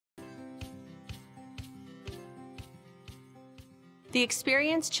The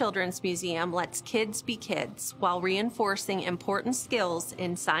Experience Children's Museum lets kids be kids while reinforcing important skills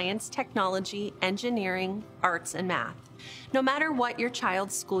in science, technology, engineering, arts, and math. No matter what your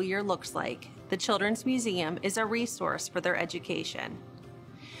child's school year looks like, the Children's Museum is a resource for their education.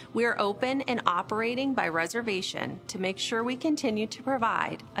 We are open and operating by reservation to make sure we continue to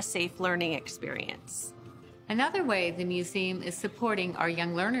provide a safe learning experience. Another way the museum is supporting our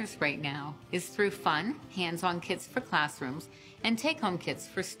young learners right now is through fun, hands-on kits for classrooms and take-home kits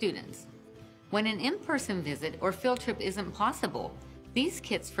for students. When an in-person visit or field trip isn't possible, these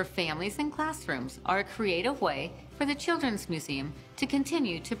kits for families and classrooms are a creative way for the Children's Museum to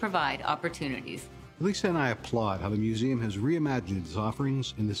continue to provide opportunities. Lisa and I applaud how the museum has reimagined its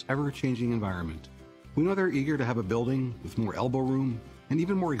offerings in this ever-changing environment. We know they're eager to have a building with more elbow room and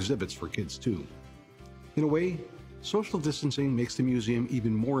even more exhibits for kids too. In a way, social distancing makes the museum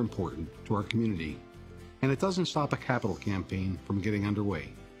even more important to our community, and it doesn't stop a capital campaign from getting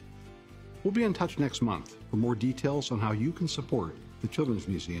underway. We'll be in touch next month for more details on how you can support the Children's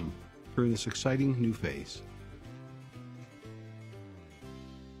Museum during this exciting new phase.